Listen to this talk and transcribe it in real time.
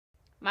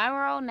My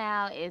role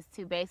now is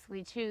to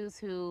basically choose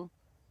who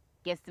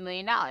gets the $1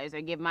 million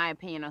or give my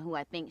opinion on who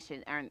I think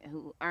should earn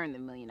the $1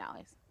 million.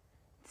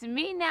 To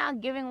me now,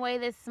 giving away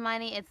this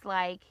money, it's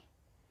like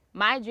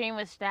my dream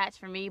was scratched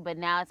for me, but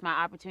now it's my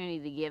opportunity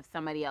to give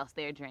somebody else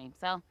their dream.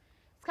 So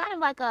it's kind of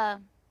like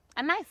a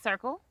nice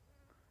circle.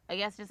 I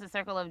guess just a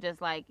circle of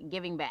just like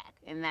giving back.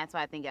 And that's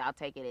why I think I'll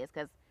take it is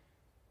because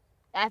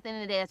at the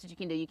end of the day, that's what you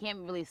can do. You can't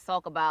really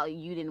sulk about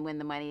you didn't win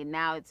the money.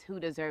 Now it's who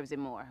deserves it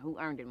more, who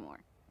earned it more.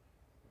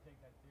 You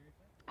take that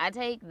seriously? I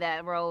take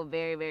that role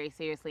very, very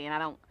seriously,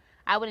 and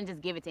I wouldn't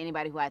just give it to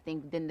anybody who I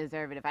think didn't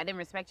deserve it. If I didn't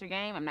respect your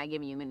game, I'm not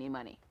giving you any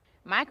money.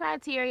 My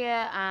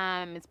criteria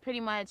is pretty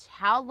much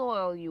how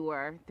loyal you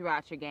were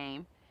throughout your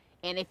game,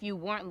 and if you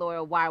weren't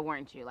loyal, why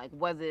weren't you? Like,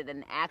 was it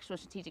an actual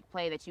strategic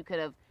play that you could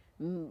have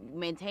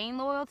maintained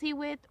loyalty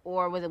with,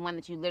 or was it one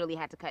that you literally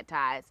had to cut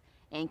ties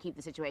and keep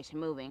the situation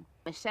moving?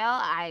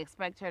 Michelle, I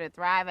expect her to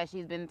thrive as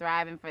she's been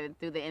thriving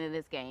through the end of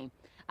this game.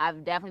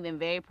 I've definitely been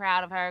very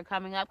proud of her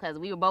coming up because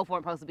we both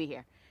weren't supposed to be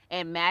here.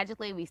 And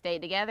magically, we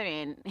stayed together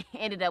and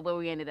ended up where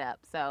we ended up.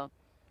 So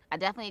I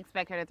definitely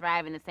expect her to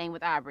thrive, and the same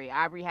with Aubrey.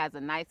 Aubrey has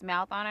a nice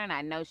mouth on her, and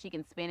I know she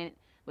can spin it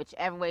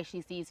whichever way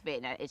she sees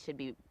fit. Now, it should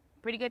be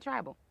pretty good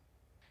tribal.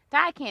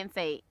 Ty can't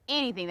say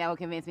anything that will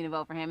convince me to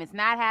vote for him. It's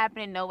not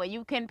happening. No way.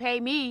 You can pay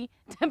me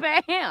to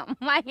pay him.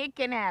 Like, it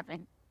can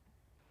happen.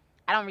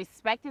 I don't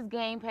respect his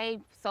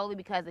gameplay solely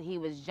because he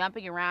was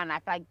jumping around, and I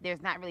feel like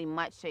there's not really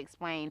much to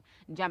explain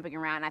jumping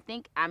around. I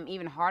think I'm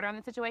even harder on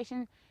the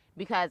situation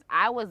because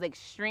I was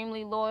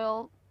extremely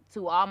loyal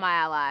to all my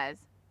allies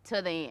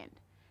to the end.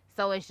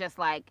 So it's just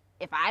like,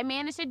 if I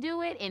manage to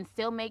do it and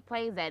still make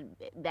plays that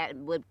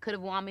could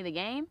have won me the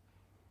game,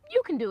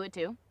 you can do it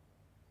too.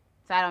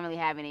 So I don't really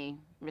have any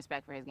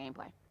respect for his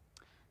gameplay.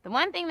 The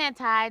one thing that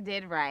Ty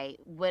did right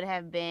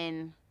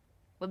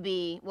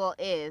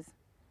is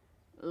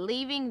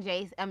leaving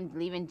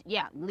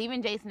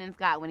Jason and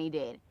Scott when he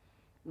did.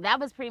 That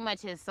was pretty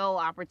much his sole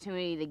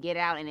opportunity to get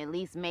out and at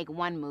least make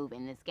one move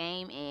in this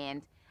game,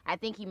 and I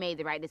think he made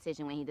the right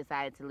decision when he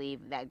decided to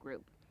leave that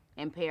group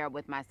and pair up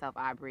with myself,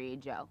 Aubrey,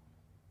 Joe.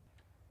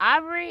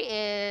 Aubrey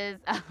is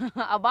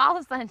a ball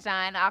of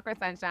sunshine, awkward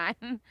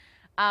sunshine.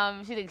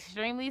 She's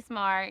extremely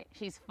smart.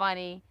 She's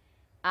funny.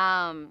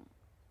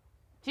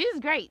 She's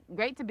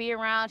great to be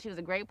around. She was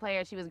a great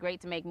player. She was great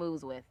to make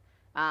moves with.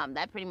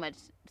 That pretty much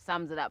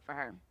sums it up for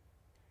her.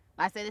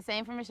 I say the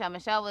same for Michelle.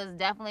 Michelle was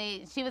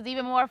she was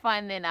even more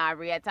fun than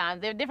Aubrey at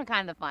times. They're different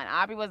kinds of fun.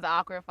 Aubrey was the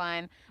awkward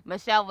fun.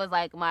 Michelle was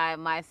like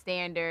my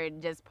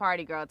standard just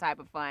party girl type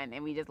of fun,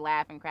 and we just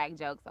laugh and crack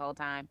jokes the whole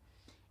time.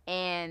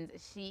 And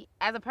she,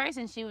 as a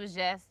person, she was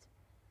just,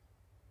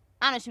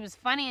 I don't know, she was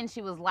funny and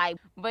she was light.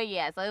 But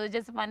yeah, so it was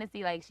just fun to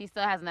see like she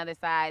still has another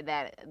side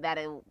that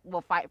it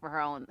will fight for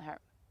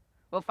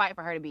will fight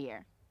for her to be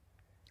here.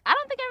 I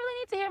don't think I really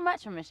need to hear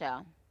much from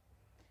Michelle.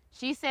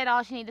 She said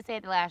all she needed to say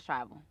at the last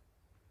tribal.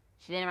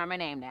 She didn't write my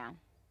name down.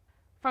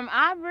 From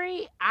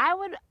Aubrey, I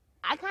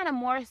kind of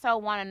more so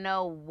want to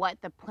know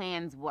what the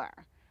plans were.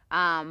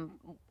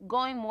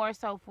 Going more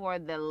so for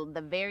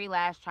the very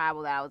last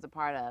tribal that I was a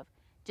part of.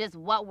 Just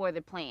what were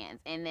the plans?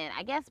 And then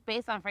I guess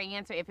based on her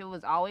answer, if it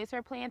was always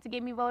her plan to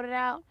get me voted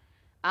out,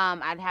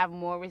 I'd have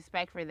more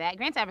respect for that.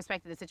 Granted, I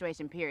respected the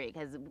situation, period,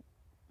 because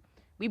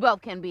we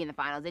both couldn't be in the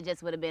finals. It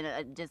just would have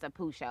been just a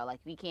poo show. Like,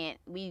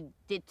 we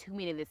did too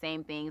many of the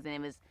same things, and it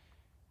was,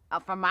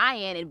 from my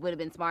end, it would have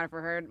been smarter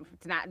for her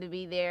to not to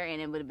be there,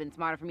 and it would have been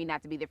smarter for me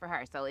not to be there for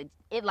her. So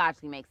it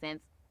logically makes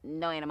sense.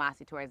 No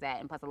animosity towards that,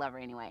 and plus I love her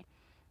anyway.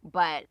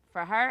 But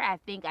for her, I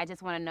think I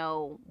just want to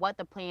know what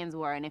the plans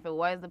were, and if it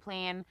was the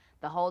plan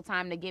the whole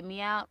time to get me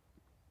out,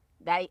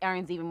 that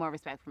earns even more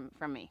respect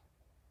from me.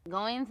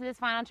 Going into this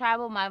final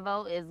tribal, my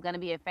vote is going to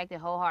be affected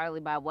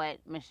wholeheartedly by what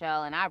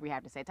Michelle and Aubrey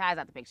have to say. Ty's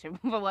out the picture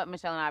for what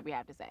Michelle and Aubrey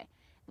have to say.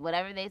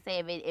 Whatever they say,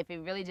 if it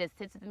really just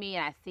sits with me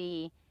and I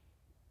see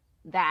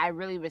that I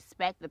really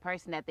respect the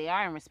person that they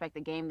are and respect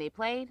the game they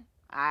played,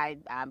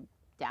 I'm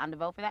down to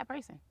vote for that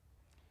person.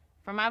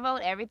 For my vote,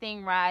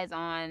 everything rides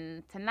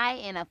on tonight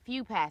and a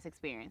few past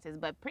experiences,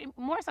 but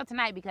more so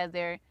tonight because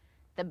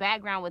the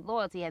background with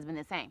loyalty has been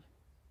the same.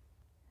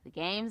 The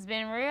game's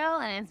been real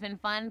and it's been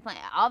fun playing.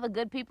 All the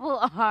good people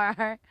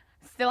are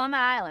still on the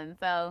island,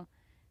 so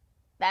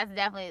that's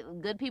definitely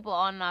good people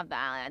on and off the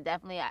island.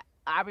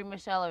 Aubrey and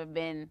Michelle have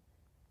been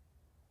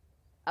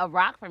a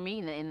rock for me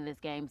in the end of this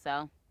game,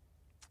 so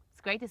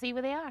it's great to see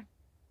where they are.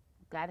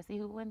 Glad to see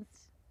who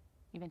wins